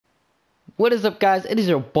What is up, guys? It is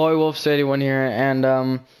your boy Wolf31 here,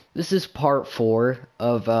 and this is part 4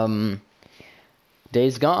 of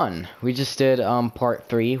Days Gone. We just did part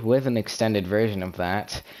 3 with an extended version of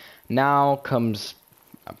that. Now comes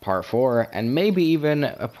part 4, and maybe even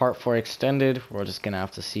a part 4 extended. We're just gonna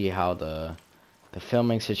have to see how the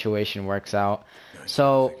filming situation works out.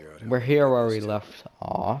 So we're here where we left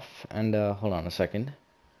off, and hold on a second.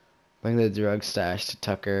 Bring the drug stash to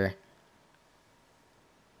Tucker.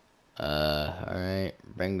 Alright.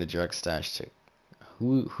 Bring the drug stash to...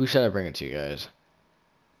 Who should I bring it to, guys?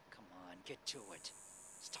 Come on, get to it.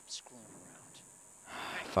 Stop screwing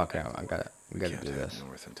around. Fuck it, we gotta do this.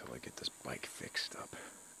 North until I get this bike fixed up.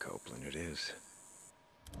 Copeland it is.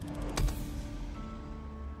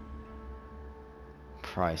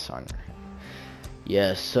 Price on her head.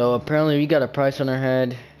 Yes, so apparently we got a price on our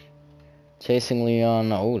head. Chasing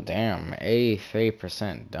Leon. Oh, damn.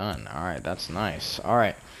 83% done. Alright, that's nice.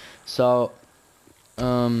 Alright. So,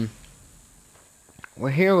 we're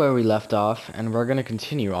here where we left off, and we're gonna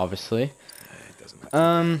continue, obviously.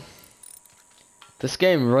 This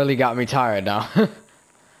game really got me tired now. I'm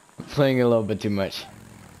playing a little bit too much.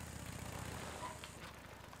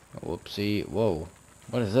 Whoopsie. Whoa.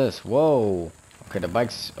 What is this? Whoa. Okay, the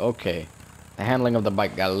bike's... Okay. The handling of the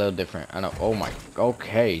bike got a little different. I know. Oh my...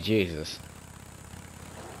 Okay, Jesus.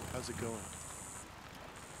 How's it going?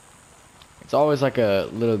 It's always like a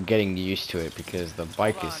little getting used to it because the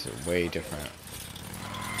bike is way different.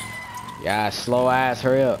 Yeah, slow ass,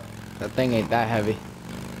 hurry up. That thing ain't that heavy.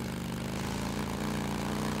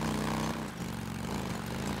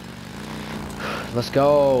 Let's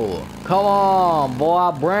go. Come on,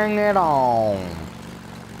 boy, bring it on.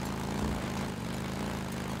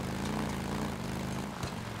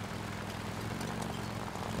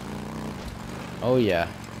 Oh yeah.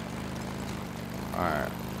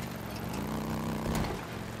 Alright.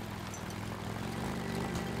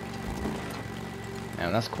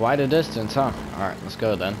 And that's quite a distance, huh? Alright, let's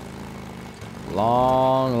go then.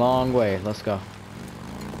 Long way. Let's go.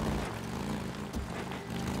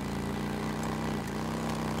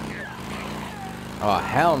 Oh,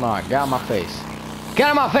 hell no. Get out of my face. Get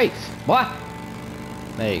out of my face! What?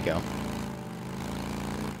 There you go.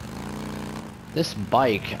 This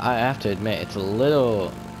bike, I have to admit, it's a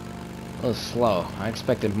little slow. I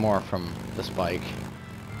expected more from this bike.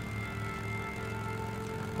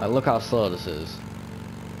 Like, look how slow this is.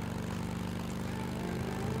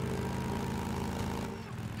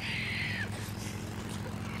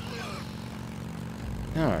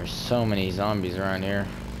 There are so many zombies around here.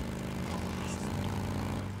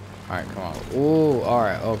 Alright, come on. Ooh,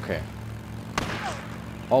 alright, okay.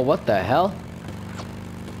 Oh, what the hell?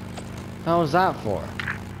 What was that for?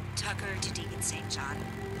 Tucker to Deacon St. John.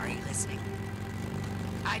 Are you listening?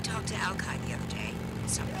 I talked to Alki the other day, and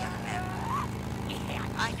some of the other men.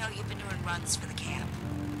 I know you've been doing runs for the camp.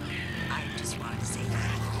 I just wanted to say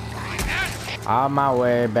that. Out of my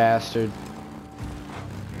way, bastard.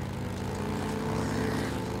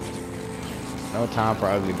 No time for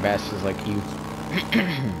ugly bastards like you.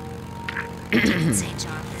 Deacon St.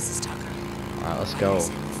 John, this is Tucker. Alright, let's go.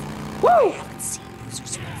 Woo! I haven't seen your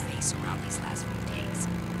sweet face around these last few days.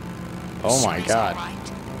 Oh my god.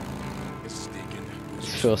 Right? This is Deacon.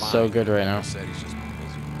 This feels so good right now. Said he's just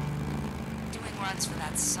busy. Doing runs for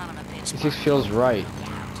that son of a bitch. It just feels right.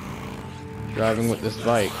 Driving with this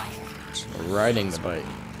bike. Or riding the bike.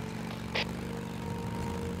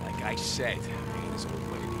 Like I said, me this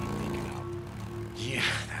old lady thinking out. Yeah,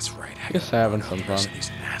 that's right. Just having some fun.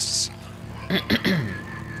 These nests.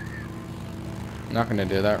 Not gonna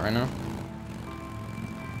do that right now.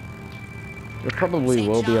 There probably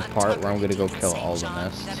will be a part where I'm gonna go kill all the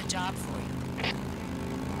nests. Got a job for you.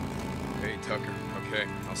 Hey Tucker. Okay,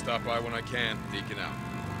 I'll stop by when I can. Deacon out.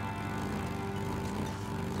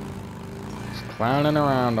 Just clowning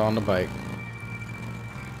around on the bike.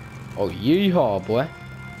 Oh, yeehaw, boy.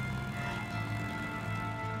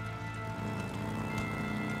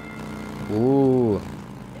 Ooh.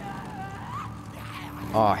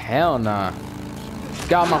 Oh, hell nah.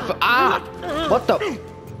 Got my ah! What the?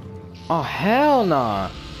 Oh, hell nah.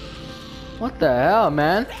 What the hell,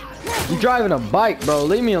 man? You driving a bike, bro.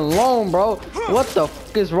 Leave me alone, bro. What the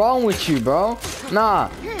f is wrong with you, bro? Nah.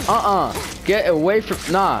 Get away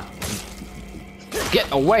from... Nah.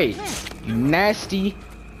 Get away. You nasty.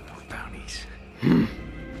 More bounties.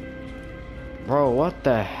 Bro, what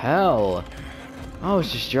the hell? I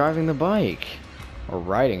was just driving the bike. Or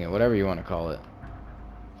riding it, whatever you want to call it.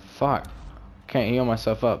 Fuck. Can't heal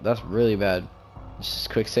myself up. That's really bad.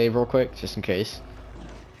 Just quick save real quick, just in case.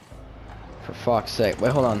 For fuck's sake.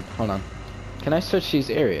 Wait, hold on. Can I switch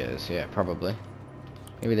these areas? Yeah, probably.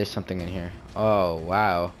 Maybe there's something in here. Oh,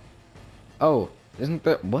 wow. Oh, isn't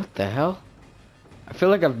that... What the hell? I feel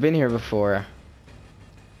like I've been here before.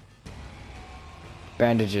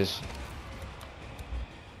 Bandages.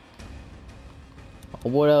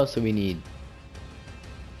 What else do we need?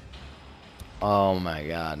 Oh my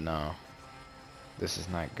god, no. This is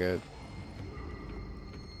not good.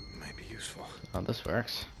 Might be useful. Oh, this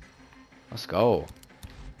works. Let's go.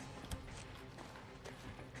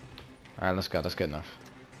 Alright, let's go. That's good enough.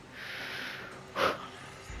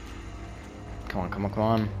 Come on, come on, come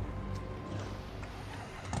on.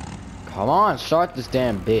 Come on, start this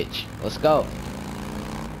damn bitch. Let's go.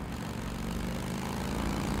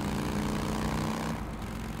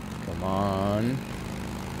 Come on.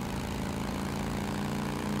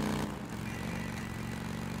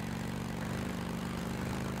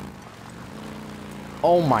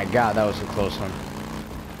 Oh my god, that was a close one.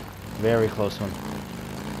 Very close one.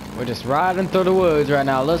 We're just riding through the woods right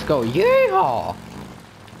now. Let's go. Yeehaw!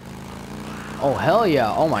 Oh, hell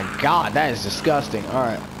yeah. Oh my god, that is disgusting.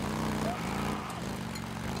 Alright.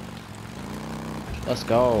 Let's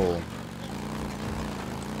go.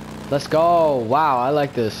 Let's go. Wow, I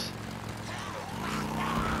like this.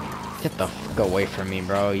 Get the fuck away from me,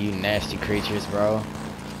 bro. You nasty creatures, bro.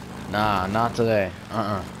 Nah, not today.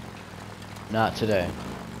 Not today.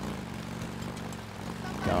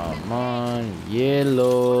 Come on,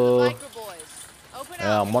 yellow.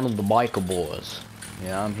 Yeah, I'm one of the biker boys.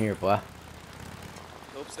 Yeah, I'm here, boy.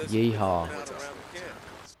 Yeehaw.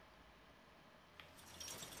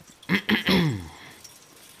 I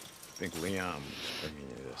think Leon was bringing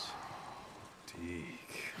you this.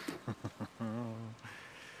 Deke.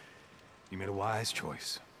 You made a wise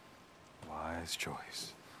choice. Wise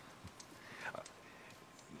choice.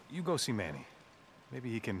 You go see Manny. Maybe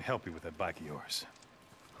he can help you with that bike of yours.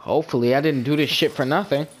 Hopefully, I didn't do this shit for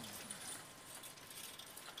nothing.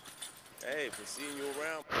 Hey, been seeing you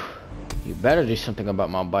around. You better do something about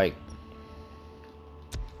my bike.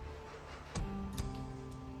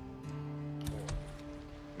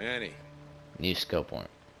 Manny. New skill point.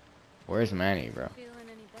 Where's Manny, bro? Feeling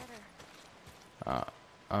any better?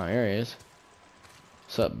 Oh, here he is.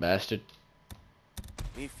 What's up, bastard?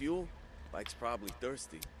 Need fuel? Bike's probably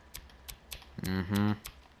thirsty. Mm-hmm.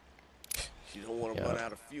 You don't want to run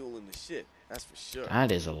out of fuel in the shit. That's for sure.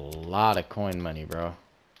 That is a lot of coin money, bro.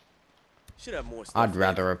 Should have more stuff. I'd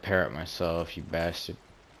rather repair it myself, you bastard.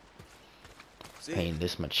 See? Paying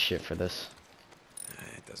this much shit for this.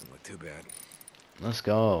 It doesn't look too bad. Let's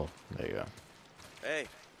go. There you go. Hey.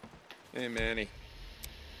 Hey, Manny.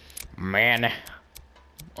 Man.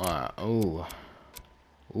 Ooh.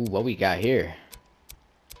 Ooh, what we got here?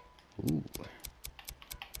 Ooh.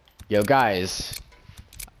 Yo, guys.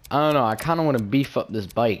 I don't know. I kind of want to beef up this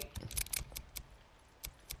bike.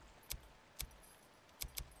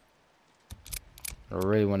 I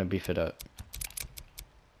really want to beef it up.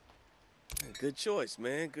 Good choice,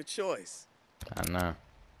 man. Good choice. I know.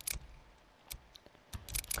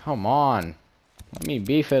 Come on. Let me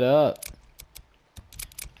beef it up.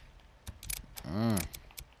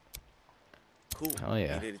 Cool. Hell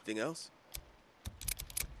yeah. Need anything else?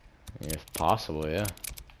 If possible, yeah.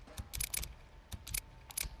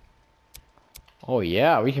 Oh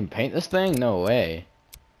yeah, we can paint this thing? No way.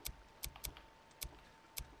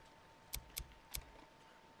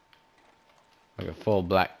 Like a full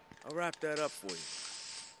black. I'll wrap that up for you.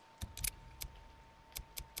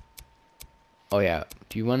 Oh yeah.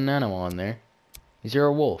 Do you want an animal in there? Is there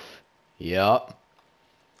a wolf? Yup.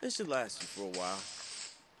 This should last you for a while.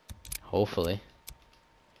 Hopefully.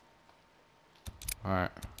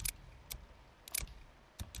 Alright.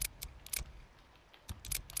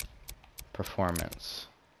 Performance.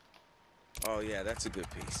 Oh yeah, that's a good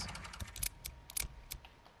piece.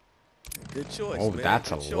 Good choice. Oh, man. that's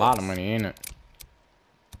Good a lot of choice. money, ain't it?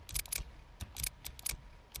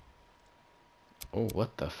 Oh,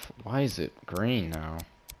 what the f- why is it green now?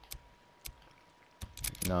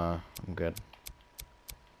 Nah, I'm good.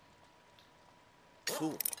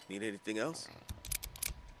 Cool. Need anything else?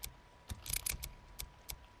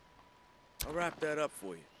 I'll wrap that up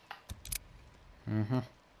for you. Mm-hmm.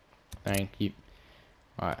 Thank you.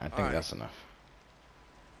 Alright, I think Alright. that's enough.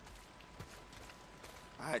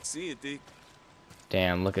 Alright, see you, Deke.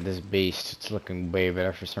 Damn, look at this beast. It's looking way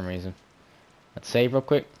better for some reason. Let's save real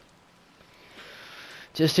quick.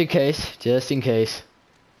 Just in case. Just in case.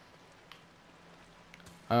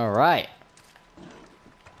 Alright.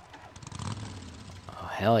 Oh,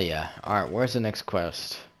 hell yeah. Alright, where's the next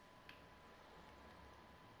quest?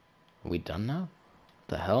 Are we done now? What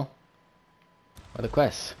the hell? Where are the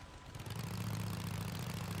quests?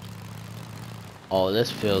 Oh,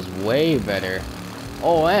 this feels way better.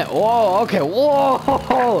 Oh, and whoa, okay,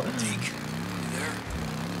 whoa. Deke, you there?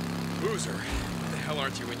 Boozer, why the hell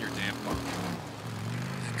aren't you in your damn bunk?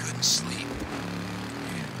 I couldn't sleep.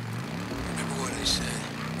 Remember what I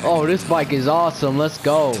said? Oh, this bike is awesome. Let's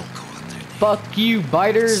go. Don't go out there, Deke. Fuck you,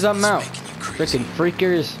 biters. I'm out. Making you crazy. Freaking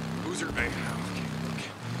freakers. Boozer, hey, look.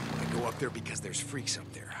 I go up there because there's freaks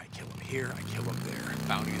up there. I kill them here, I kill them there.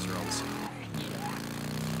 Bounties are all the same to me.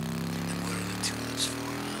 And what are the tulips for?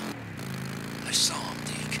 I saw them,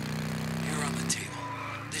 Deke. Here on the table.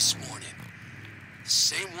 This morning. The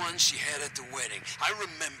same one she had at the wedding. I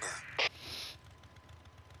remember.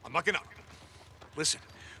 I'm mucking up. Listen,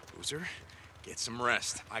 Boozer, get some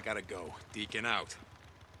rest. I gotta go. Deacon out.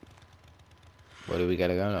 Where do we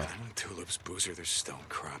gotta go now? Tulips, Boozer, there's stone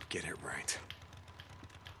crop. Get it right.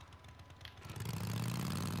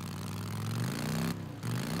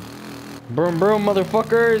 Broom, broom,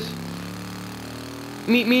 motherfuckers.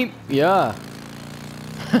 Meep, meep. Yeah.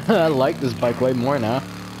 I like this bike way more now.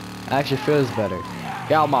 Actually feels better.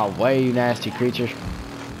 Get out of my way, you nasty creatures.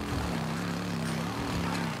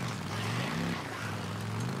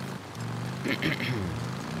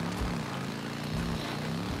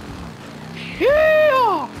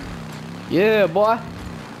 Yeah! Yeah, boy.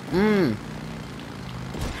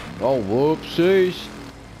 Oh, whoopsies.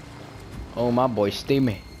 Oh, my boy,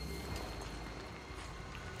 steamy.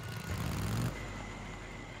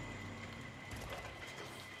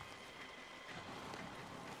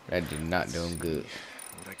 That did not do him good.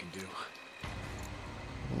 What I can do.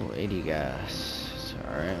 Oh, 80 gas. It's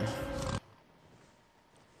alright.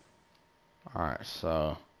 Alright,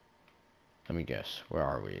 so let me guess. Where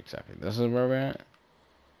are we exactly? This is where we're at.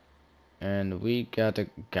 And we got to.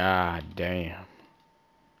 God damn.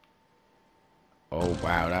 Oh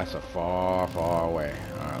wow, that's a far, far away.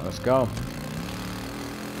 Alright, let's go.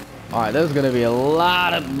 Alright, there's gonna be a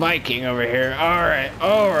lot of biking over here.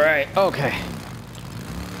 Alright, okay.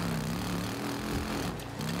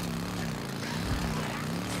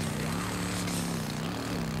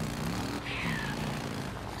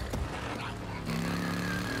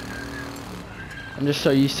 I'm just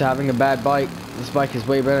so used to having a bad bike. This bike is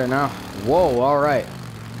way better now. Whoa, alright.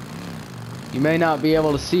 You may not be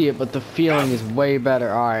able to see it, but the feeling is way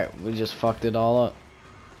better. Alright, we just fucked it all up.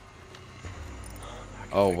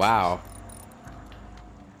 Oh, wow.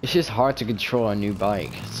 It's just hard to control a new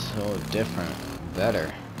bike. It's so different.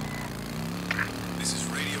 Better. This is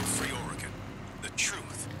Radio Free Oregon. The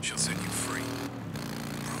truth shall set you free.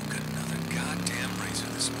 Broke another goddamn razor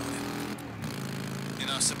this morning. In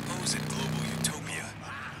our supposed global utopia,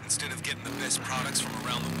 instead of getting the best products from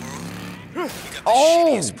around the world, we got the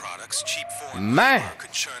shittiest products cheap foreign labor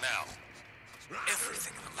could churn out.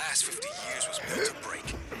 Everything in the last 50 years was built to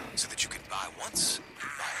break, so that you could buy once,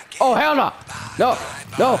 buy again. Oh, hell no! No!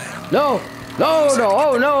 No! No! No! No!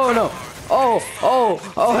 Oh, no! No! Oh!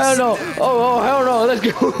 Oh! Oh, hell no! Oh, hell no! Let's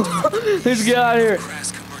go! Let's get out of here!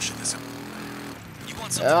 Crass commercialism. You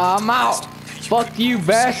want something I'm out! Fuck you,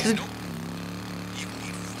 bastard! You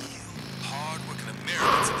need real, hard-working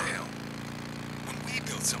Americans in the helm. When we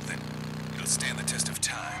build something, it'll stand the test of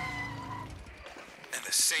time. And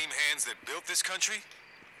the same hands that built this country,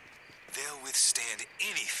 they'll withstand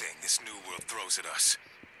anything this new world throws at us.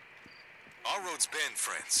 Our roads bend,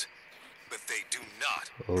 friends, but they do not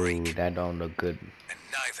Oh, break. that don't look good. And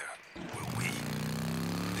neither will we.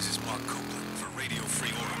 This is Mark Copeland for Radio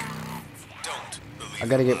Free Oregon. Don't believe I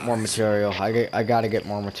gotta get more lies. material. I gotta get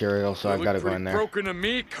more material, so I gotta go in there. Broken to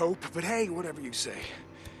me, Cope, but hey, whatever you say.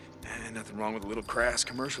 Nothing wrong with a little crass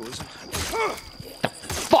commercialism.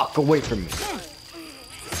 Fuck away from me!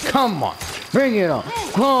 Come on! Bring it on!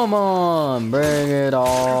 Come on! Bring it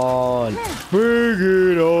on! Bring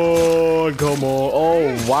it on! Come on!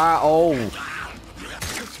 Oh, wow! Oh!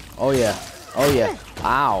 Oh, yeah. Oh, yeah.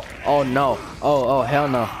 Ow! Oh, no! Oh, hell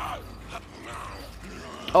no!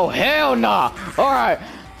 Oh, hell no! Alright!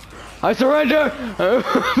 I surrender!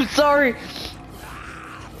 I'm sorry!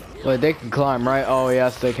 Wait, they can climb, right? Oh,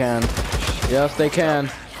 yes, they can. Yes, they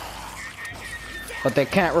can. But they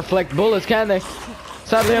can't reflect bullets, can they?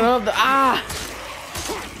 Sadly enough, ah!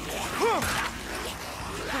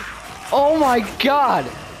 Oh my god!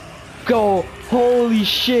 Go! Holy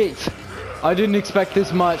shit! I didn't expect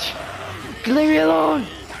this much. Leave me alone!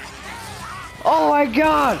 Oh my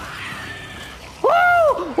god!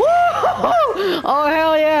 Woo! Woo! Oh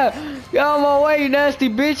hell yeah! Get out of my way, you nasty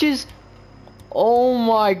bitches! Oh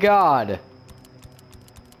my god!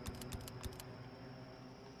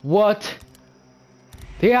 What?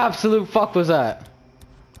 The absolute fuck was that?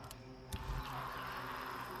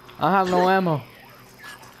 I have no ammo.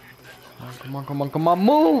 Come on, come on, come on,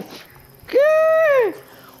 move! Okay.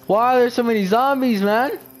 Why are there so many zombies,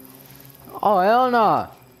 man? Oh, hell no.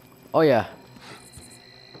 Oh, yeah.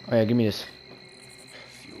 Oh, yeah, give me this.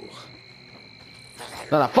 Fuel.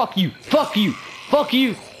 No, no, fuck you. Fuck you. Fuck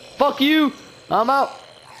you. Fuck you. I'm out.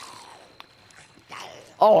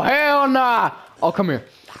 Oh, hell nah. Oh, come here.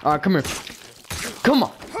 All right, come here. Come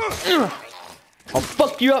on. I'll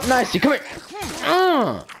fuck you up nicely. Come here.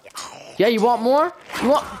 Yeah, you want more? You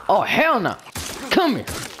want? Oh, hell no. Come here.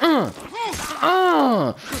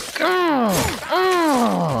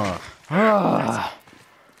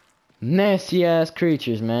 Nasty ass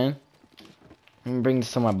creatures, man. Let me bring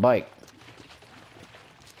this on my bike.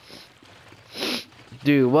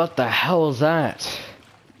 Dude, what the hell is that?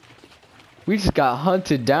 We just got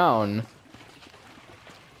hunted down.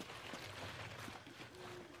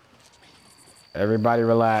 Everybody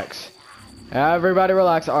relax. Everybody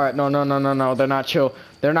relax. Alright, no. They're not chill.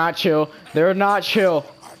 They're not chill. They're not chill.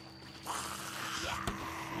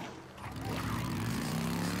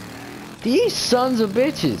 These sons of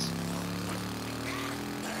bitches.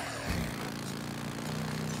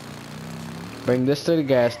 Bring this to the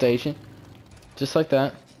gas station. Just like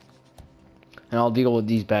that. And I'll deal with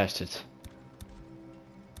these bastards.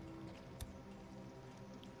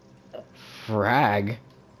 Frag.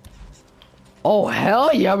 Oh,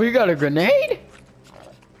 hell yeah, we got a grenade?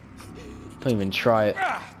 Don't even try it.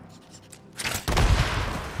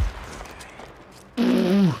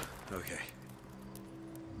 Okay.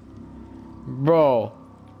 Bro.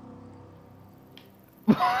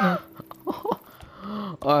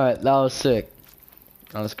 Alright, that was sick.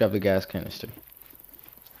 Now let's grab the gas canister.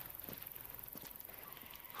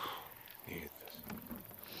 Need this.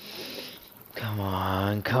 Come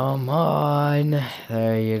on, come on.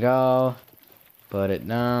 There you go. Put it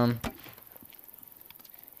down.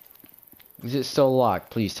 Is it still locked?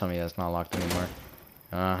 Please tell me that's not locked anymore.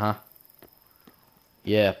 Uh-huh.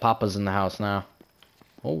 Yeah, Papa's in the house now.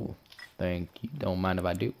 Oh, thank you. Don't mind if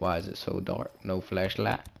I do. Why is it so dark? No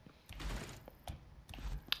flashlight.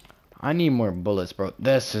 I need more bullets, bro.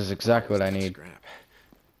 This is exactly what I need. Scrap.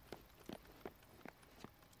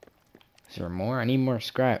 Is there more? I need more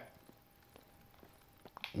scrap.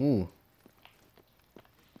 Ooh.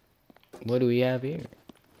 What do we have here?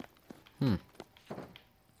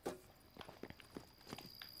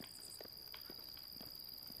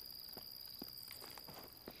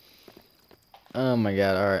 Oh my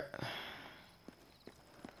god, alright.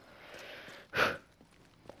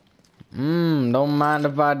 Don't mind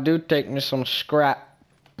if I do take me some scrap.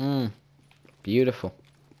 Beautiful.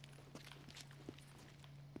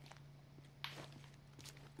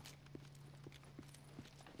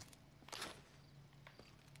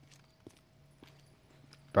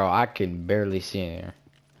 Bro, I can barely see in here.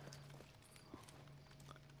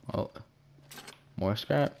 Oh. More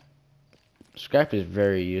scrap? Scrap is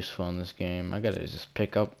very useful in this game. I gotta just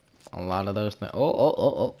pick up a lot of those things.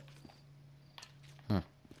 Oh.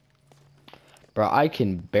 Bro, I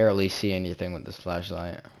can barely see anything with this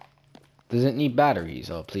flashlight. Does it need batteries?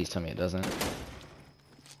 Oh, please tell me it doesn't.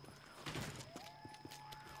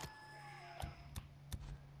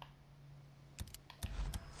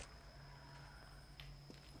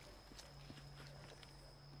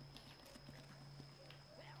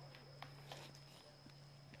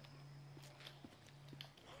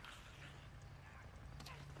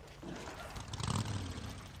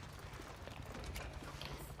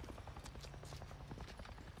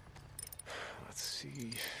 Let's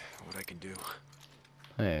see what I can do.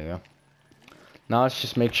 There you go. Now let's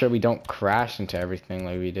just make sure we don't crash into everything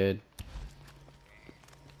like we did.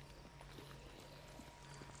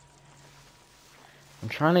 I'm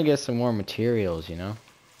trying to get some more materials, you know?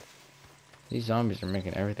 These zombies are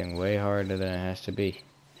making everything way harder than it has to be.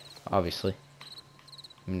 Obviously.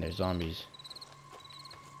 I mean, they're zombies.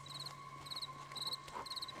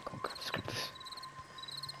 Go, let's get this.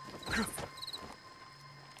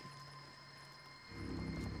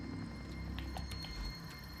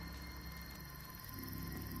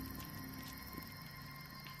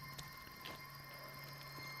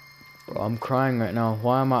 Bro, I'm crying right now.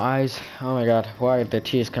 Why are my eyes? Oh my god. Why are the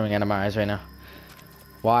tears coming out of my eyes right now?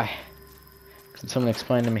 Why? Can someone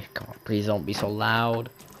explain to me? Come on, please don't be so loud.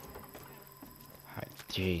 Alright,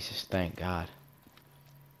 Jesus, thank God.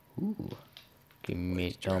 Ooh. Give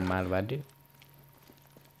me, don't mind if I do.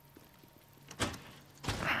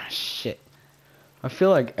 Ah, shit. I feel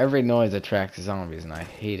like every noise attracts zombies and I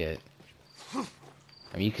hate it.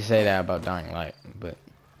 I mean, you can say that about Dying Light, but...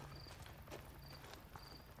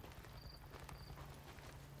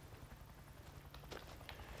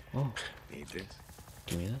 Oh, Need this.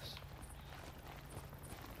 give me this.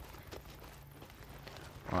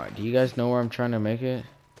 Alright, do you guys know where I'm trying to make it?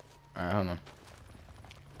 Alright, hold on.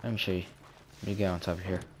 Let me show you. Let me get on top of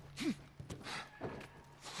here.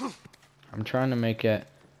 I'm trying to make it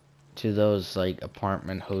to those, like,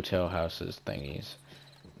 apartment hotel houses thingies.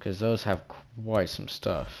 Because those have quite some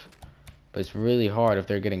stuff. But it's really hard if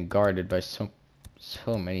they're getting guarded by so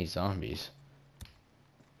many zombies.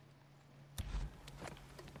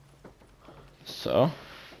 So,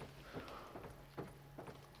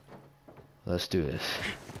 let's do this.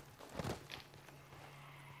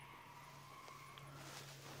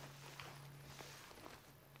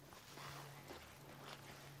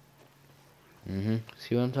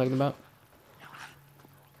 See what I'm talking about?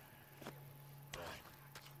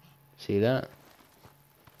 See that?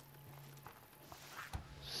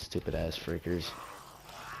 Stupid ass freakers.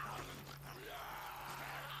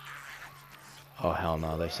 Oh hell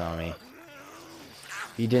no, they saw me.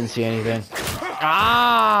 You didn't see anything?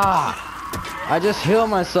 Ah! I just healed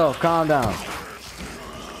myself, calm down.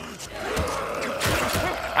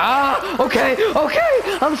 Ah! Okay,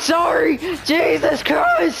 okay! I'm sorry! Jesus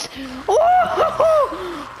Christ!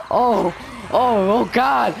 Oh, oh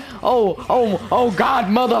God! Oh God,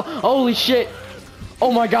 mother! Holy shit!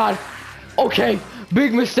 Oh my God! Okay,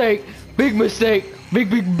 big mistake! Big mistake!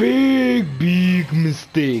 Big mistake!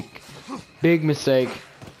 Big mistake!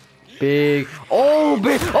 Big! Oh,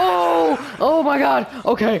 big! Oh my God!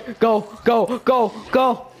 Okay, go!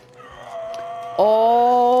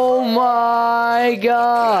 Oh my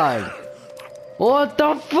God! What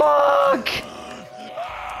the fuck?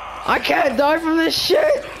 I can't die from this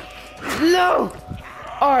shit! No!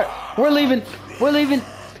 Alright, we're leaving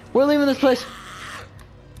this place.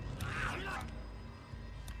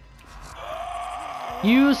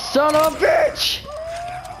 You son of a bitch!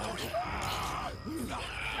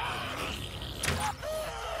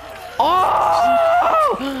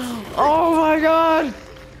 Oh! Oh my God!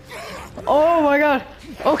 Oh my God!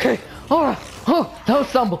 Okay, alright. Oh, that was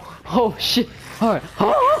stumble. Oh shit. Alright.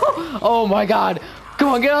 Oh my God! Come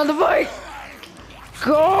on, get on the bike!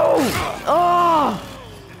 Go! Oh!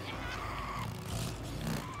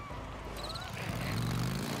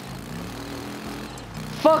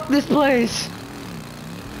 Fuck this place!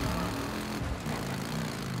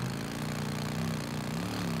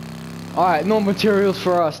 Alright, no materials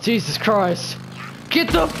for us. Jesus Christ. Get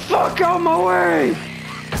the fuck out of my way!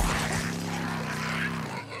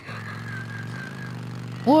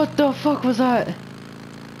 What the fuck was that?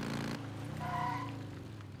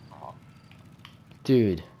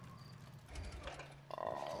 Dude.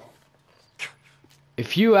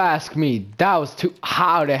 If you ask me, that was too...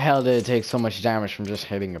 How the hell did it take so much damage from just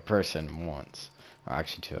hitting a person once? Or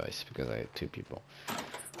actually twice, because I had two people.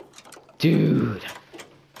 Dude.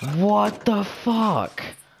 What the fuck?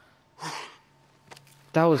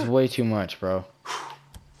 That was way too much, bro.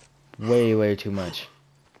 Way too much.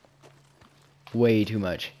 Way too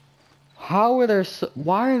much. How are there so...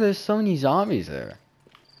 Why are there so many zombies there?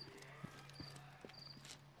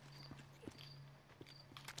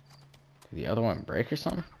 Did the other one break or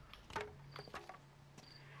something?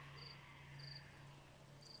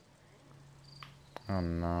 Oh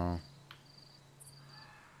no.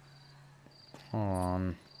 Hold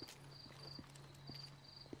on.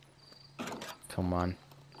 Come on.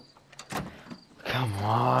 Come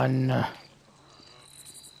on.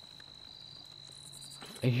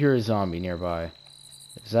 I hear a zombie nearby.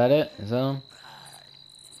 Is that it? Is that him?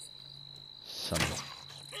 Son of a...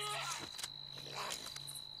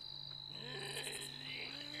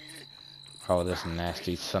 Oh, this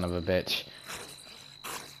nasty son of a bitch.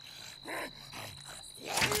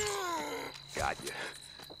 Got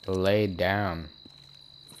you. Lay down.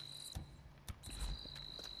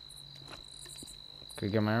 Could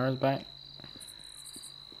I get my arrows back?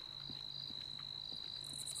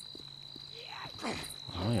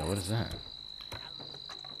 Oh yeah, what is that?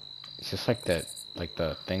 It's just like that, like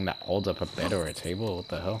the thing that holds up a bed or a table. What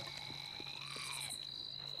the hell?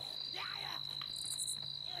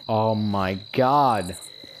 Oh my God!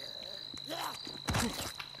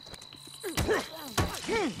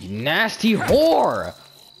 You nasty whore!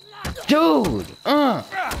 Dude!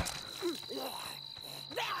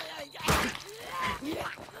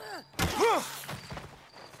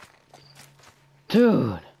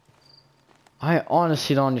 Dude! I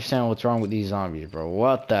honestly don't understand what's wrong with these zombies, bro.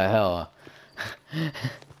 What the hell?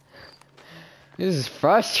 This is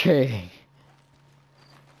frustrating.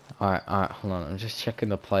 Alright, hold on. I'm just checking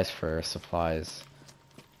the place for supplies.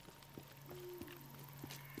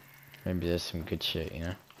 Maybe there's some good shit, you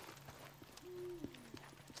know?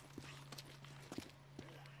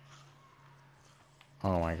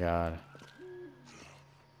 Oh my God.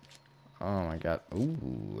 Oh my God.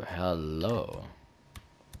 Ooh, hello.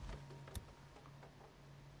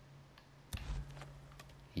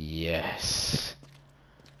 yes.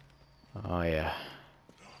 Oh yeah.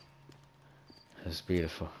 That's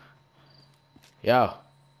beautiful. Yo,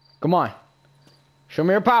 come on. Show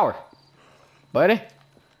me your power, buddy.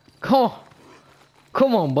 Come on.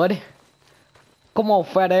 Come on, buddy. Come on,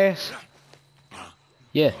 fat ass.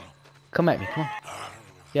 Yeah. Come at me. Come on.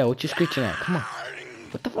 Yeah, what you screeching at? Come on.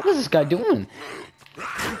 What the fuck is this guy doing?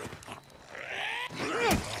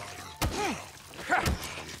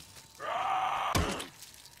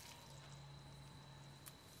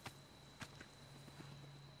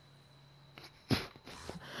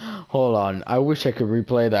 Hold on. I wish I could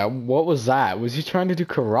replay that. What was that? Was he trying to do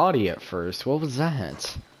karate at first? What was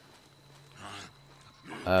that?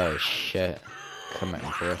 Oh, shit. Come at me,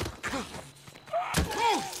 bro.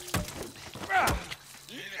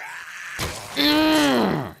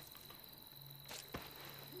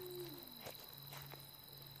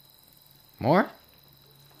 More?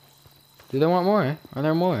 Do they want more? Are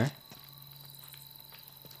there more?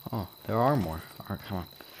 Oh, there are more. Alright, come on.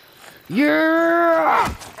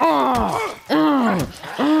 Yeah!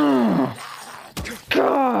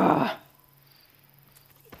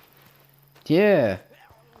 Yeah.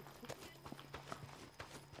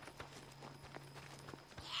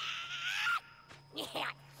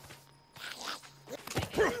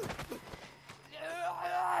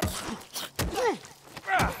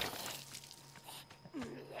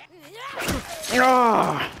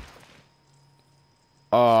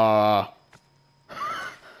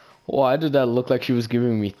 Why did that look like she was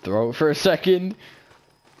giving me throat for a second?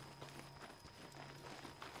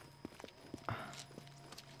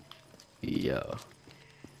 Yo.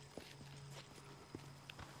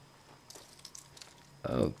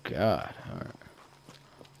 Oh God. Alright.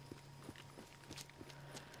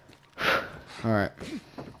 Alright.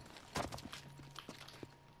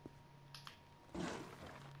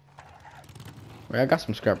 Wait, I got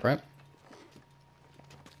some scrap, right?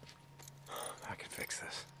 I can fix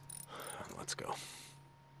this. Let's go.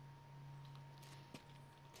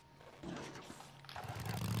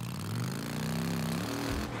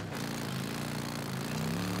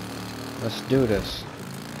 Let's do this.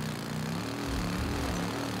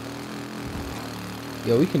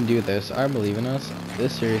 Yo, we can do this. I believe in us.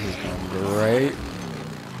 This series is going great.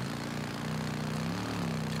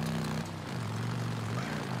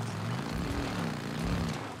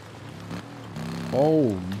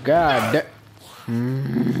 Oh, God.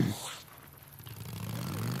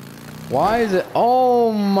 Why is it?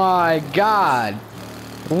 Oh, my God.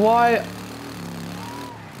 Why?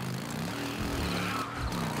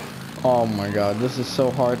 Oh, my God. This is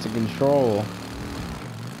so hard to control.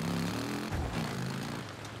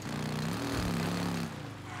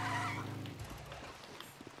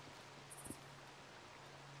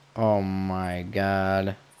 Oh, my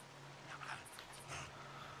God.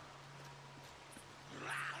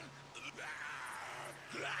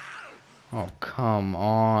 Oh, come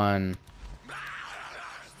on.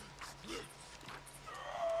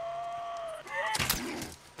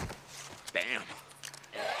 Bam.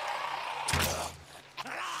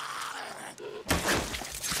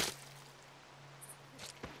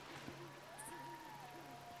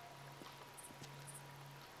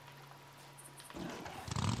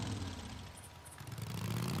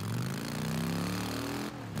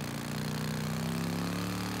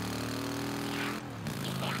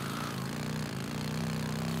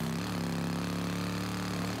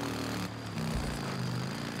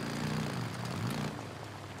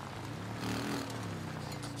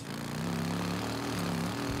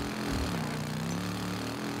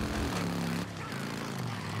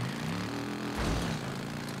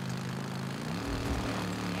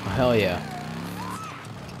 Hell yeah.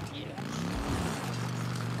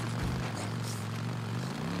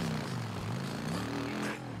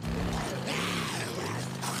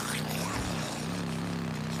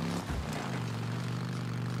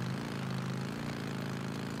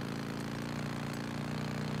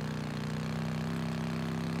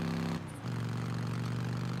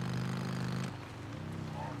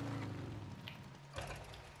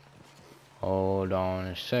 Hold on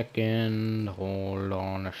a second. Hold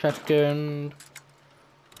on a second.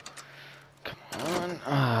 Come on.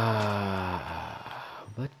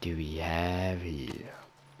 What do we have here?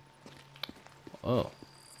 Oh.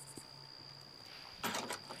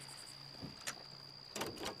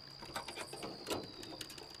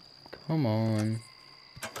 Come on.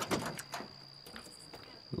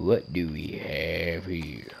 What do we have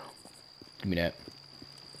here? Give me that.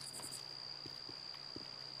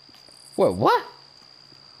 Wait, what?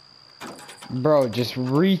 Bro, just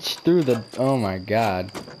reach through the... Oh my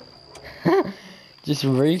God. Just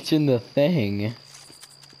reach in the thing.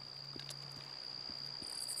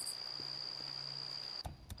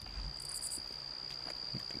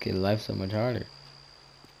 see life so much harder.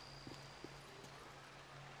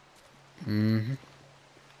 Mm-hmm.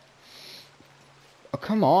 Oh,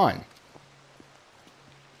 come on.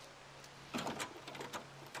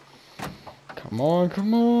 Come on,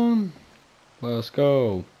 come on. Let's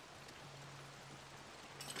go.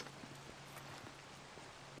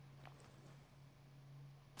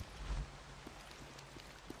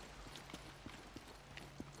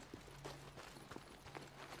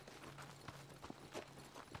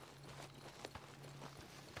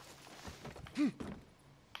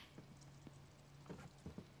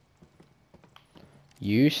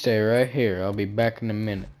 You stay right here. I'll be back in a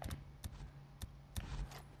minute.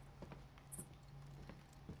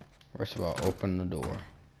 First of all, open the door.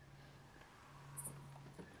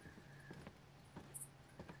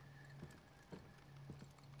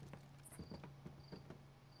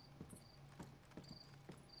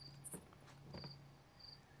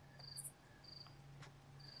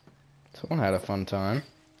 Someone had a fun time.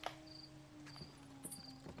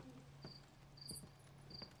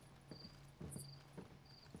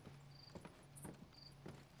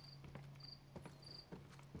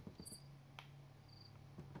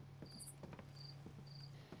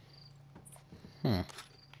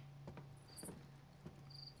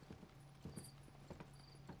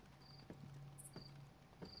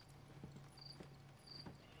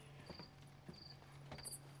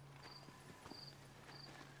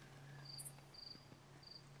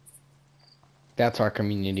 That's our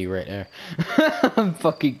community right there. I'm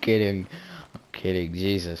fucking kidding. I'm kidding,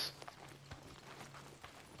 Jesus.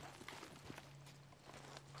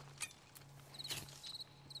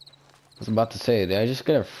 I was about to say, did I just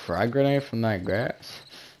get a frag grenade from that grass?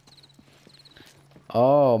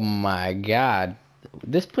 Oh my god.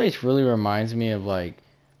 This place really reminds me of like,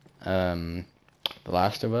 The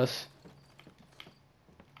Last of Us.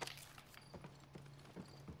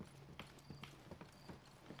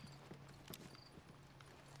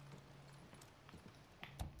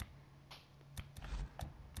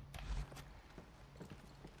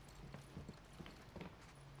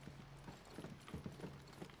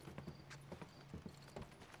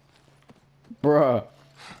 Bruh.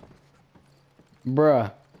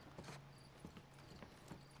 Bruh.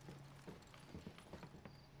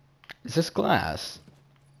 Is this glass?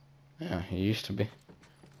 Yeah, it used to be.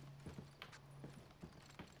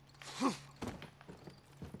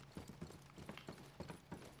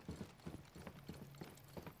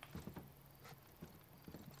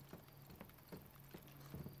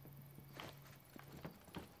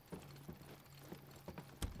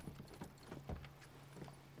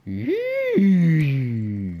 Yee.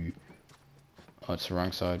 Oh, it's the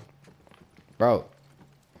wrong side. Bro.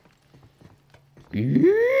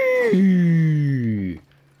 Yee.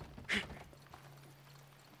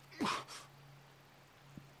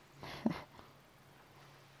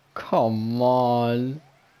 Come on.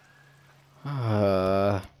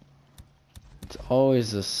 It's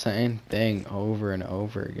always the same thing over and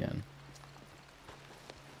over again.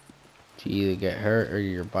 You either get hurt or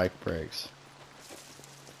your bike breaks.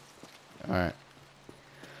 Alright.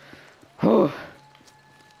 Let's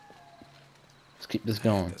keep this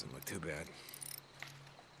going. Doesn't look too bad.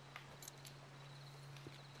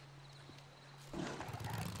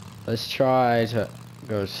 Let's try to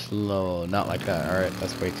go slow. Not like that. Alright,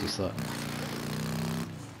 that's way too slow.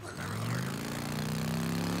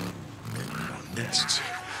 Nests.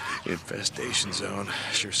 Infestation zone.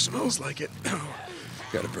 Sure smells like it.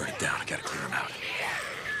 Gotta burn it down. I gotta clear them out.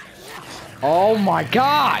 Oh my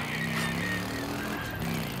god!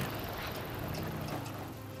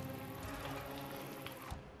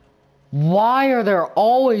 Why are there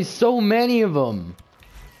always so many of them?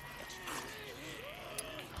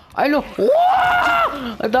 I know. Whoa!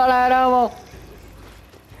 I thought I had ammo.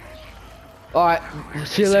 Alright,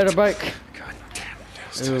 see you later, bike. God damn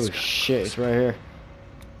it. Oh shit, it's right here.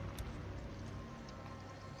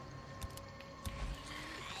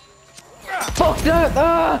 Fuck that!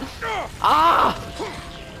 Ah!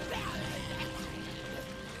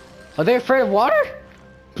 Are they afraid of water?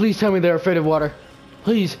 Please tell me they're afraid of water.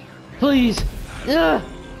 Please. Please. Yeah.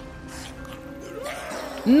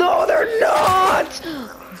 No, they're not!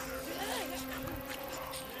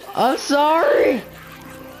 I'm sorry.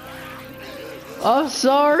 I'm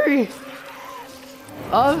sorry.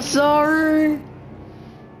 I'm sorry.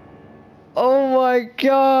 Oh my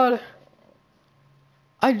god.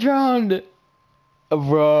 I drowned.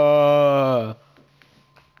 Bruh.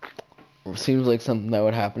 Seems like something that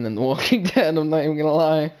would happen in The Walking Dead, I'm not even gonna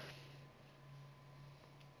lie.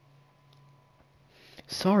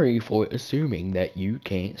 Sorry for assuming that you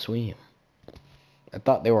can't swim. I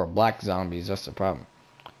thought they were black zombies, that's the problem.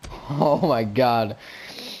 Oh my god.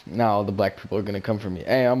 Now the black people are gonna come for me.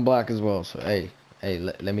 Hey, I'm black as well, so hey,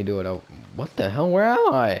 let me do it. Oh, what the hell? Where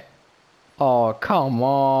am I? Oh, come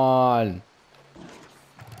on.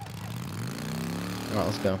 Alright,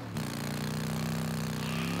 let's go.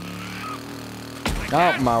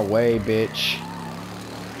 Out my way, bitch.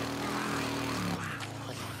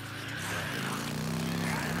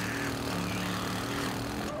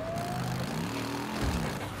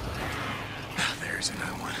 There's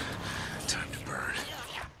another one. Time to burn.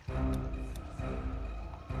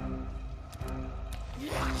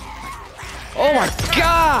 Oh my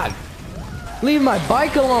god! Leave my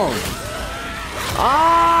bike alone!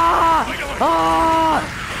 Ah! Ah!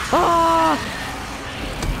 Ah!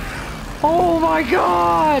 Oh my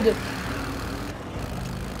god!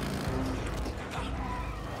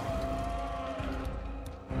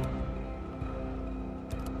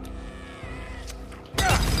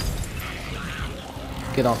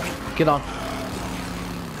 Get on, get on.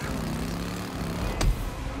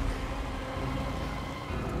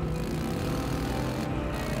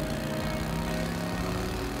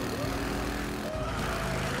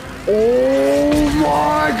 Oh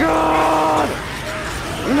my god!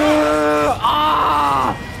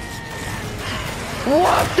 Ah!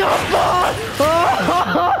 What the fuck?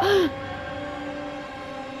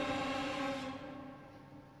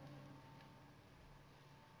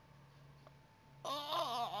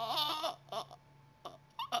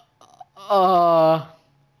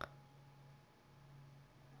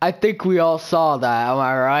 I think we all saw that, am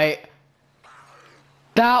I right?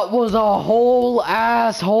 That was a whole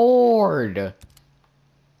ass horde.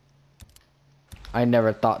 I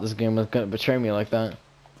never thought this game was gonna betray me like that.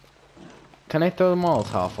 Can I throw the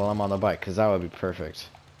Molotov while I'm on the bike? Because that would be perfect.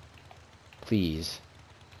 Please.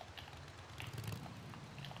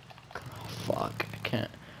 Oh, fuck, I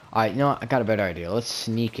can't. Alright, you know what? I got a better idea. Let's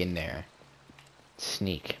sneak in there.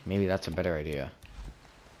 Sneak. Maybe that's a better idea.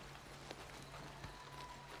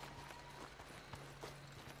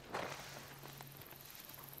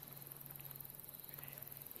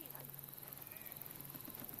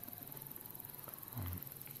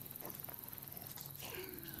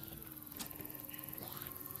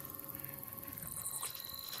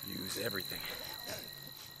 Use everything.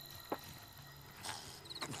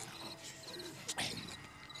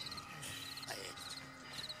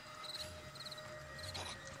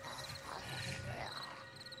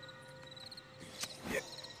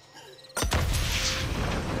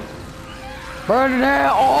 Burn it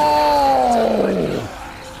out! Oh!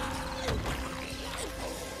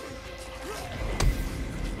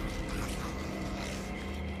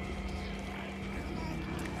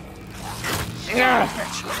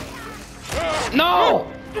 No!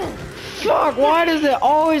 Fuck, why does it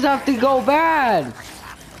always have to go bad?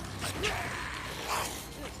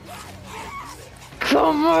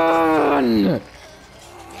 Come on!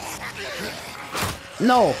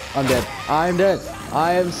 No, I'm dead. I'm dead.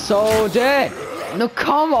 I am so dead. No,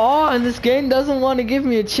 come on. This game doesn't want to give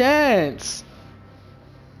me a chance.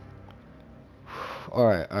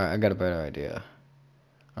 Alright, I got a better idea.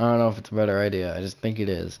 I don't know if it's a better idea. I just think it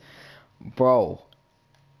is. Bro.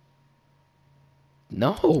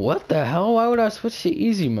 No, what the hell? Why would I switch to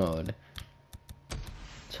easy mode?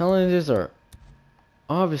 Challenges are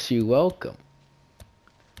obviously welcome.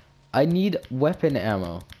 I need weapon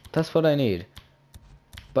ammo. That's what I need.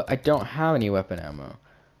 But I don't have any weapon ammo,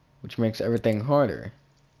 which makes everything harder.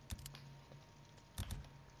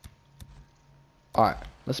 Alright,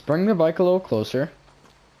 let's bring the bike a little closer.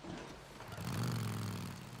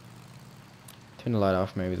 Turn the light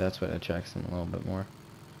off, maybe that's what attracts them a little bit more.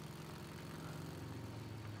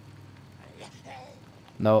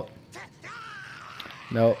 Nope.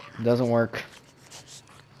 Nope, doesn't work.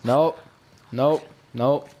 Nope. Nope.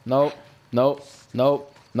 Nope. Nope. Nope.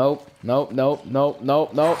 Nope. Nope. Nope. Nope. Nope.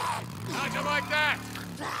 Nope. Nope. How'd you like that?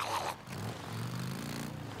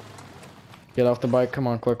 Get off the bike. Come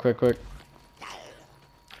on, quick, quick, quick.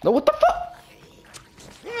 No, what the fuck?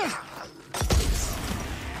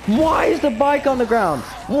 Why is the bike on the ground?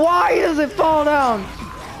 Why does it fall down?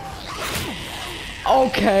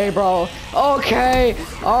 Okay, bro. Okay.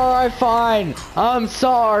 Alright, fine. I'm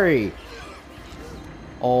sorry.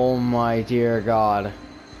 Oh my dear God.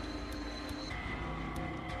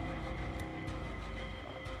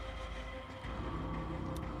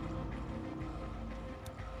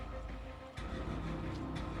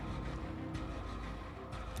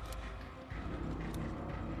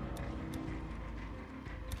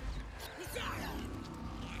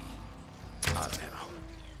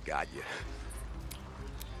 Got you.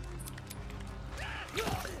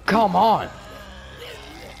 Come on.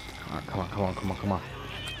 Alright, come on, come on, come on, come on.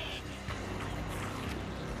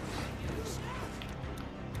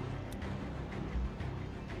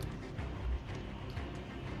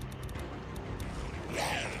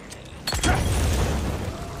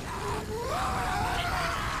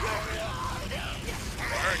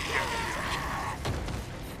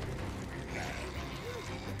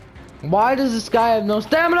 Why does this guy have no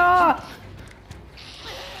stamina?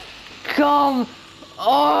 Come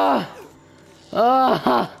on!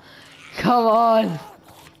 Come on!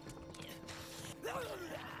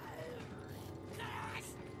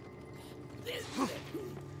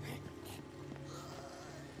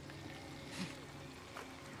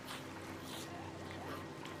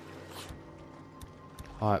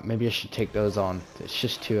 Alright, maybe I should take those on. It's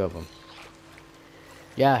just 2 of them.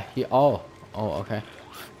 Yeah, oh, okay.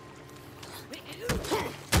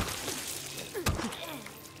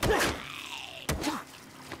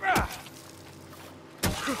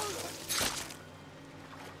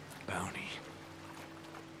 Bounty.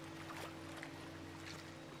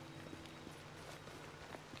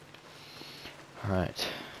 Alright.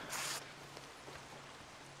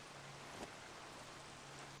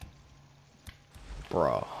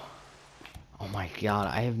 Bro. Oh my god,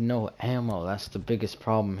 I have no ammo. That's the biggest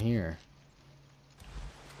problem here.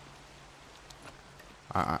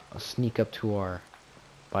 Alright, let's sneak up to our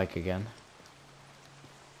bike again.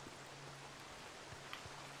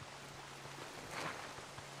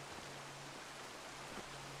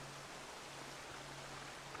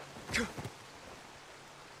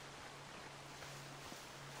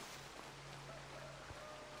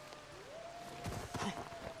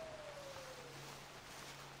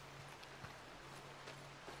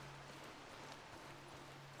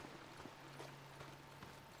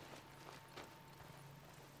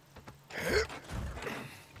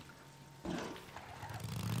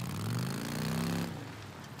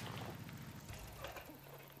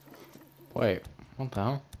 Wait, what the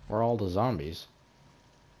hell? Where are all the zombies?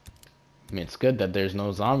 I mean, it's good that there's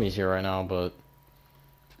no zombies here right now, but...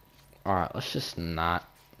 Alright, let's just not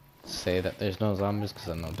say that there's no zombies, because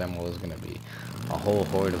I know damn well there's gonna be a whole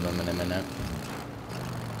horde of them in a minute.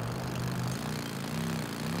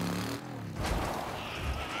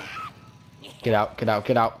 Get out, get out,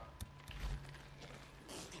 get out!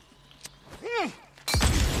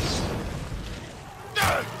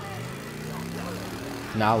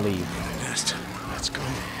 Now leave. Nest. Let's go.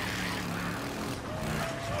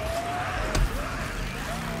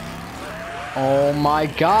 Oh my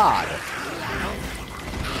god!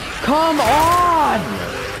 Come on!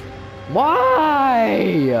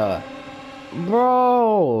 Why?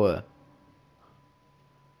 Bro!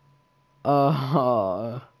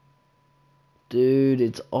 Dude,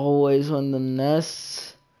 it's always on the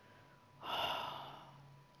nests.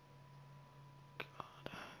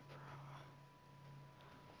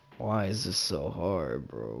 Why is this so hard,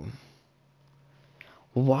 bro?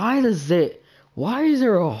 Why is there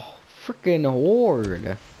a freaking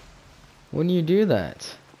horde when you do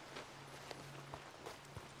that?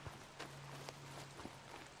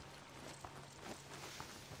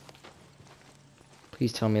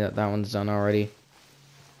 Please tell me that one's done already.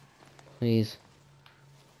 Please.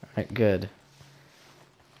 Alright, good.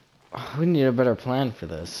 We need a better plan for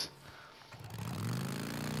this.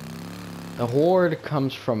 The horde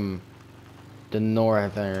comes from the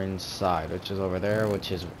northern side, which is over there,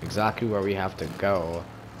 which is exactly where we have to go.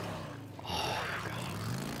 Oh my god.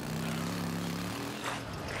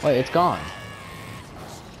 Wait, it's gone.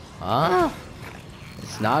 Huh?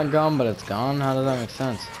 It's not gone, but it's gone? How does that make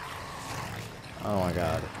sense? Oh my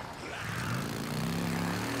god.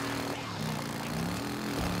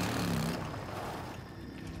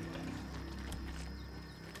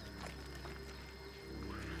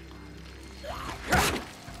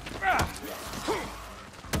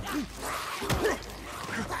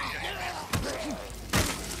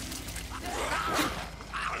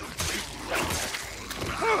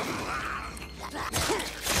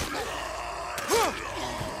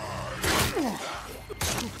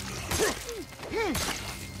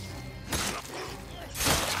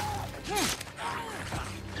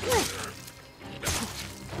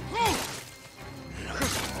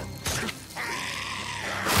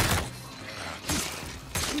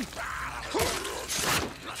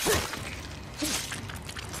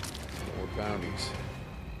 Bounties.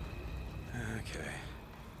 Okay.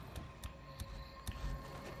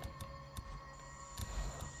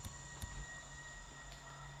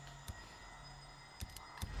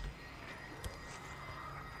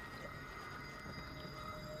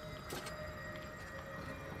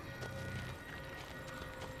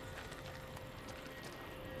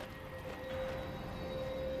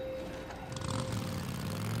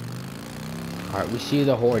 Alright, we see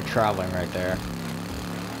the horde traveling right there.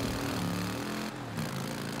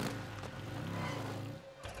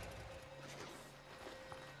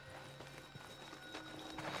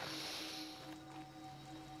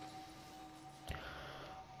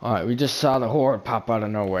 Alright, we just saw the horde pop out of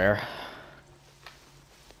nowhere.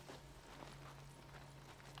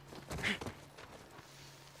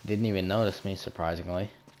 didn't even notice me, surprisingly.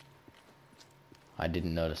 I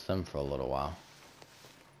didn't notice them for a little while.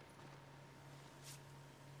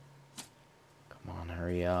 Come on,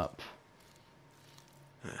 hurry up.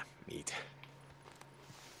 Meat.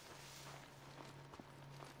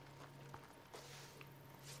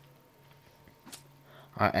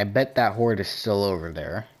 I bet that horde is still over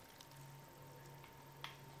there.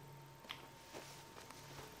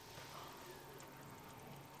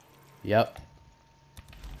 Yep.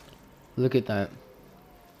 Look at that.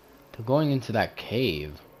 They're going into that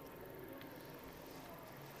cave.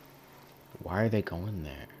 Why are they going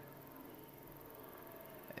there?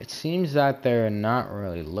 It seems that they're not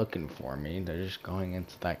really looking for me. They're just going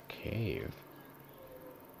into that cave.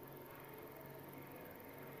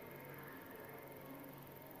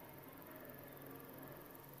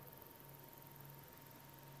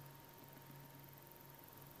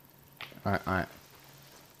 Alright.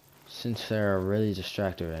 Since they're really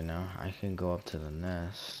distracted right now, I can go up to the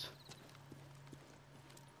nest.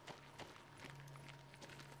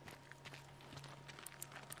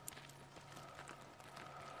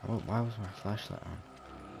 Oh, why was my flashlight on?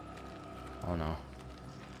 Oh no.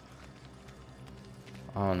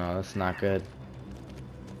 Oh no, that's not good.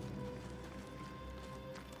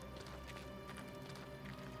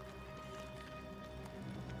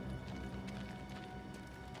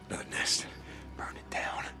 The nest. Burn it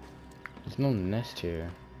down. There's no nest here.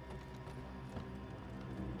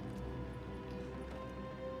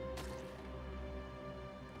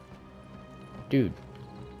 Dude.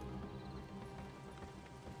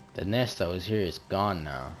 The nest that was here is gone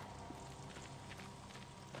now.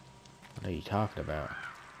 What are you talking about?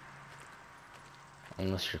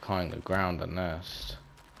 Unless you're calling the ground a nest.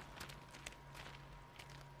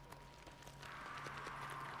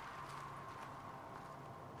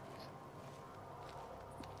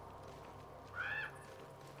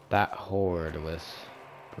 That horde was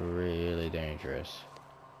really dangerous.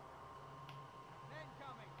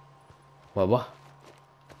 What?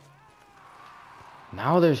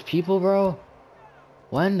 Now there's people, bro?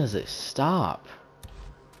 When does it stop?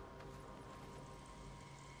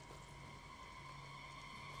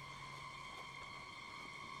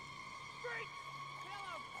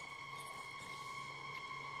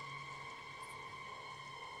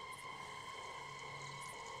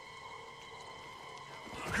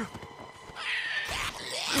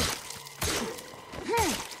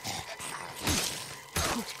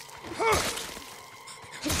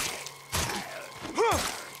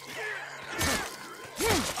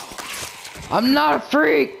 I'm not a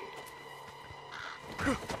freak!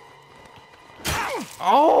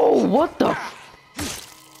 Oh, what the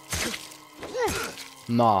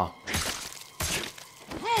Nah.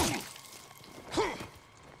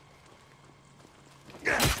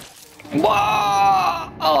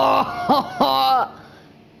 Whoa! Oh!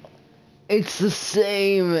 It's the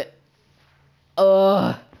same.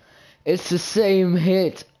 It's the same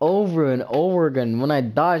hit over and over again. When I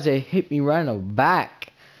dodge, they hit me right in the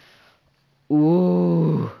back.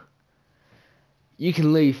 Ooh. You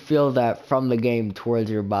can literally feel that from the game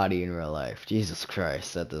towards your body in real life. Jesus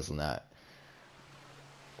Christ, that does not.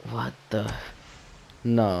 What the?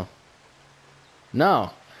 No. No.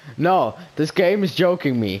 No. This game is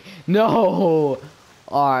joking me. No.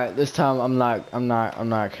 Alright, this time I'm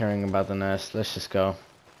not caring about the nest. Let's just go.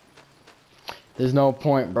 There's no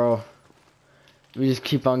point, bro. We just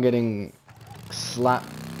keep on getting slapped.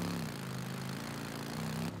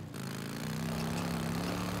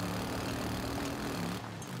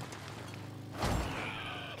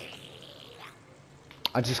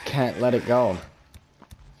 I just can't let it go.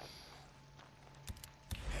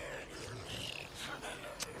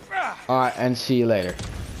 Alright, and see you later.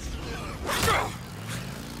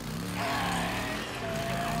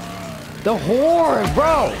 The horde,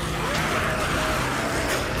 bro!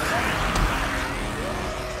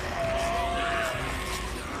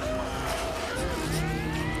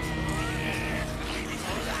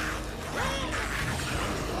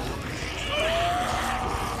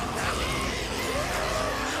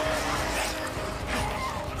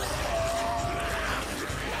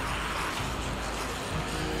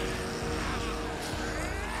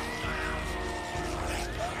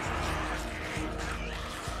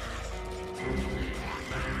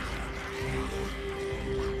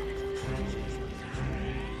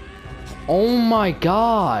 Oh my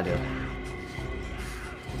God!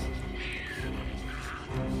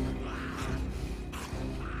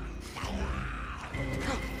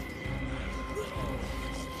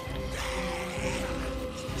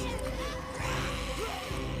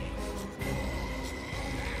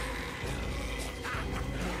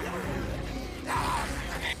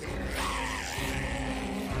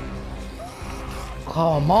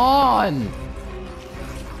 Come on!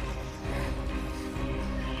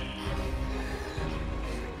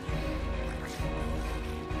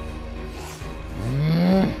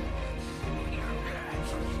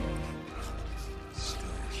 Still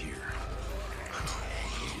here.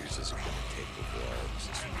 Years isn't gonna take before all this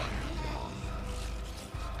is long.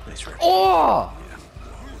 Nice rest. Oh!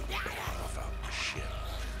 Yeah. Off out the ship.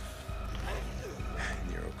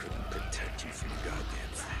 Nero couldn't protect you from a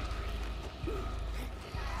goddamn thing.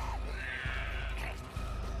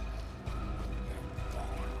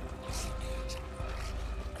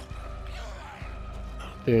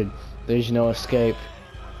 Dude, there's no escape.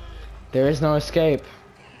 There is no escape.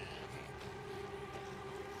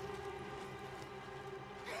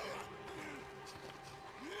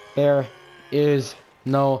 There is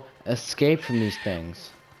no escape from these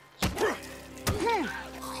things.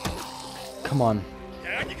 Come on.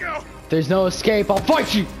 Down you go. There's no escape. I'll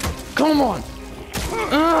fight you. Come on.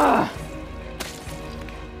 Ah!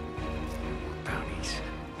 Bounties.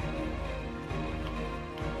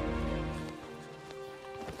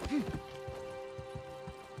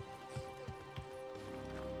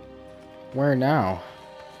 Where now?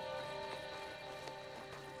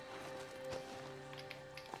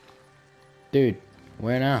 Dude,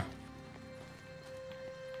 where now?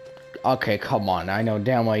 Okay, come on. I know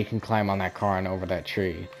damn well you can climb on that car and over that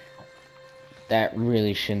tree. That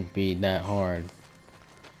really shouldn't be that hard.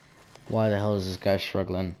 Why the hell is this guy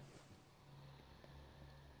struggling?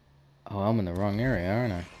 Oh, I'm in the wrong area,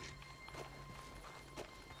 aren't I?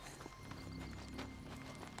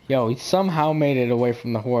 Yo, he somehow made it away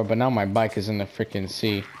from the horde, but now my bike is in the freaking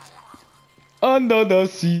sea. Under the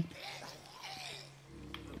sea.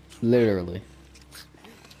 Literally.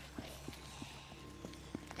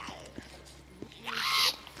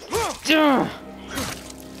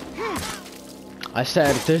 I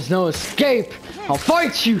said, if there's no escape, I'll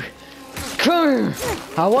fight you. Come here.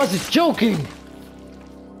 I wasn't joking.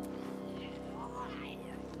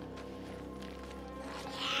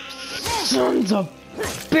 Sons of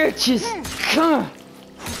bitches.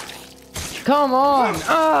 Come on.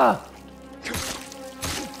 Ah.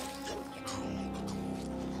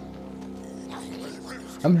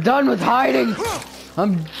 I'm done with hiding.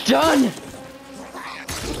 I'm done.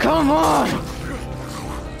 Come on.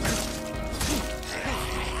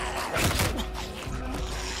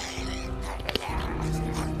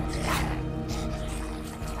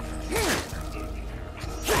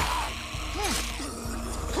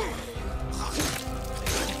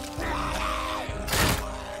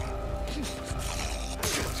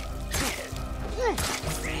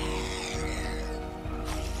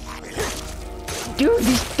 Dude,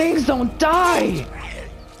 these things don't die!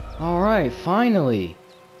 Alright, finally.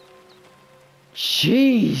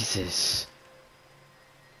 Jesus.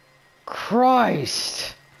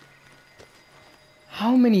 Christ.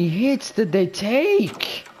 How many hits did they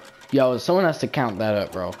take? Yo, someone has to count that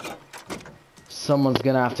up, bro. Someone's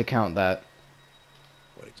gonna have to count that.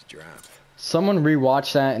 What did you drop? Someone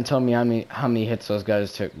rewatch that and tell me how many hits those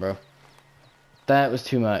guys took, bro. That was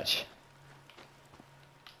too much.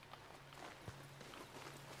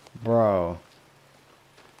 Bro.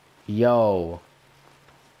 Yo.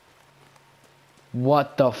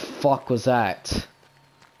 What the fuck was that?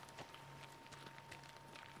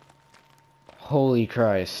 Holy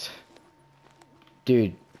Christ.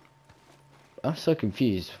 Dude. I'm so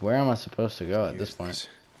confused. Where am I supposed to go at this point?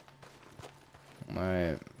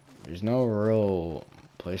 There's no real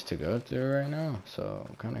place to go to right now, so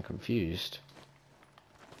I'm kind of confused.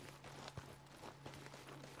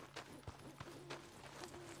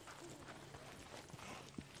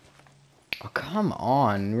 Oh, come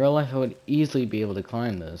on. In real life, I would easily be able to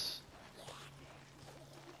climb this.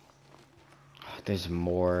 Oh, there's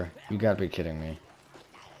more. You gotta be kidding me.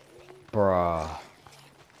 Bruh.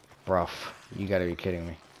 Bruh. You gotta be kidding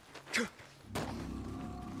me.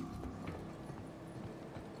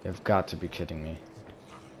 You've got to be kidding me.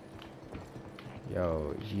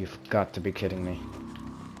 Yo, you've got to be kidding me.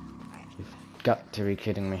 You've got to be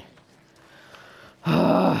kidding me.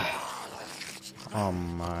 Oh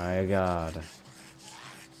my god.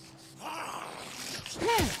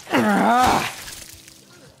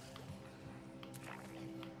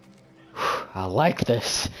 I like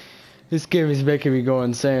this. This game is making me go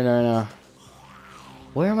insane right now.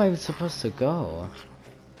 Where am I supposed to go?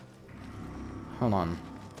 Hold on.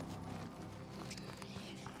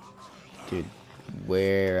 Dude,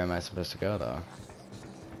 where am I supposed to go though?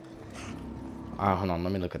 Oh, hold on,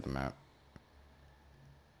 let me look at the map.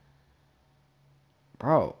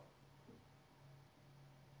 Bro.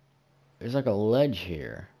 There's like a ledge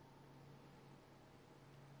here.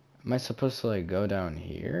 Am I supposed to like go down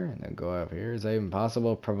here and then go up here? Is that even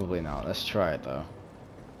possible? Probably not. Let's try it though.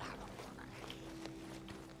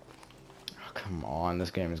 Oh, come on,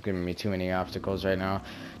 this game is giving me too many obstacles right now.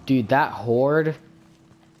 Dude, that horde.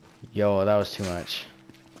 Yo, that was too much.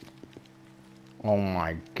 Oh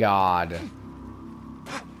my god.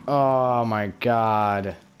 Oh my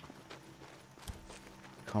god.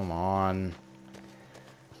 Come on.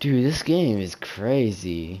 Dude, this game is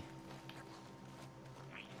crazy.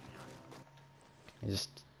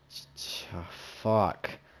 Just oh,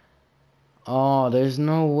 fuck. Oh, there's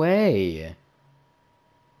no way.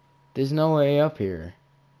 There's no way up here.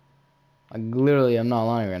 Like, literally, I'm not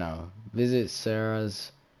lying right now. Visit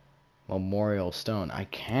Sarah's Memorial Stone. I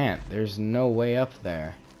can't. There's no way up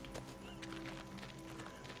there.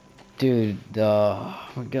 Dude, oh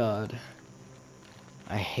my god.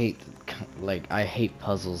 I hate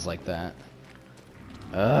puzzles like that.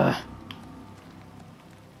 Ugh.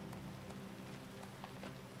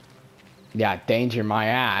 Yeah, danger my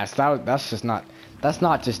ass. That's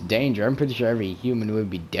not just danger. I'm pretty sure every human would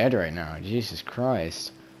be dead right now. Jesus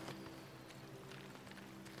Christ.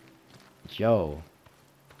 Yo.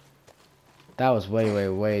 That was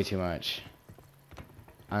way too much.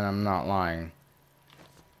 And I'm not lying.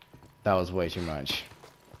 That was way too much.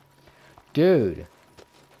 Dude.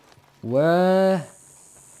 What?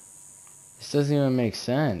 This doesn't even make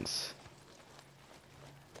sense.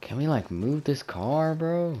 Can we like move this car,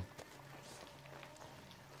 bro?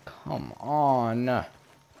 Come on.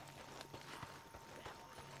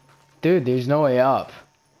 Dude, there's no way up.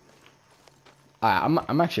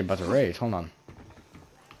 I'm actually about to rage. Hold on.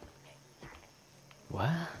 What?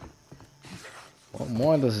 What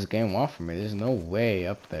more does this game want from me? There's no way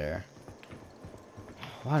up there.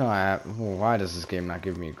 Why does this game not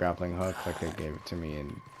give me a grappling hook like it gave it to me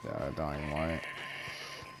in Dying Light?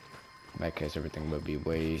 In that case, everything would be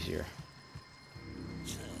way easier.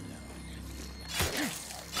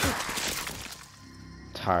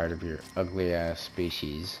 Tired of your ugly ass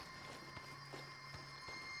species.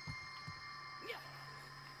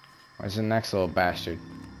 Where's the next little bastard?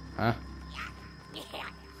 Huh?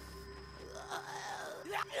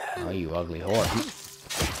 Oh, you ugly whore.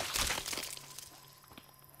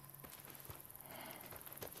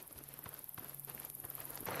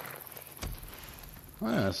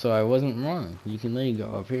 Oh, so I wasn't wrong. You can let you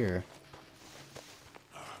go up here.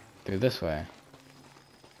 Through this way.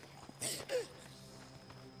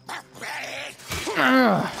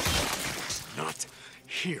 Not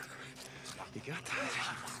here. You got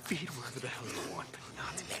feed wherever the hell you want, but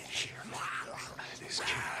not here. This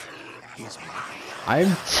cat, he's mine.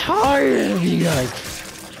 I'm tired of you guys.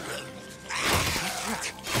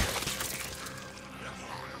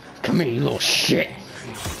 Come here, you little shit.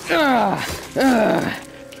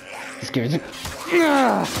 This game is.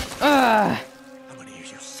 How many of you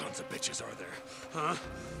sons of bitches are there? Huh?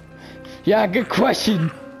 Yeah, good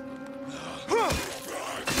question.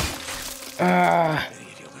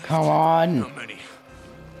 Come on. How many?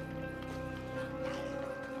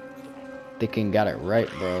 Thinking got it right,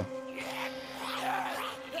 bro.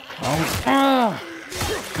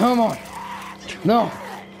 Come on. No.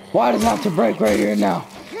 Why does it have to break right here now?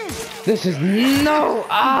 This is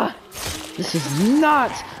This is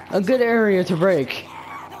not a good area to break.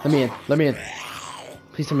 Let me in. Let me in.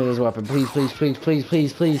 Please tell me there's a weapon. Please, please, please, please,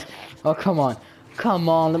 please, please. Oh, come on. Come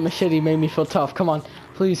on. The machete made me feel tough. Come on.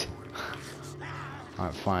 Please.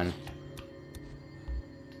 Alright, fine.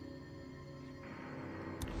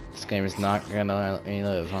 This game is not gonna let me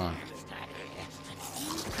live, huh?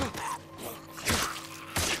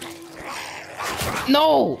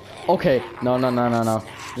 No! Okay. No, no, no, no, no.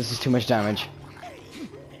 This is too much damage.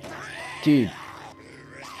 Dude.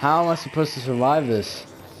 How am I supposed to survive this?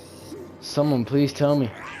 Someone please tell me.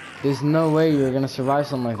 There's no way you're gonna survive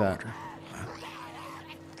something like that.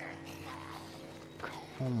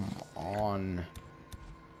 Come on.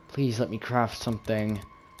 Please let me craft something.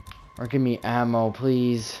 Or give me ammo,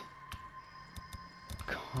 please.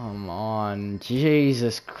 Come on.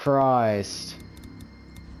 Jesus Christ.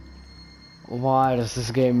 Why does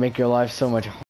this game make your life so much harder?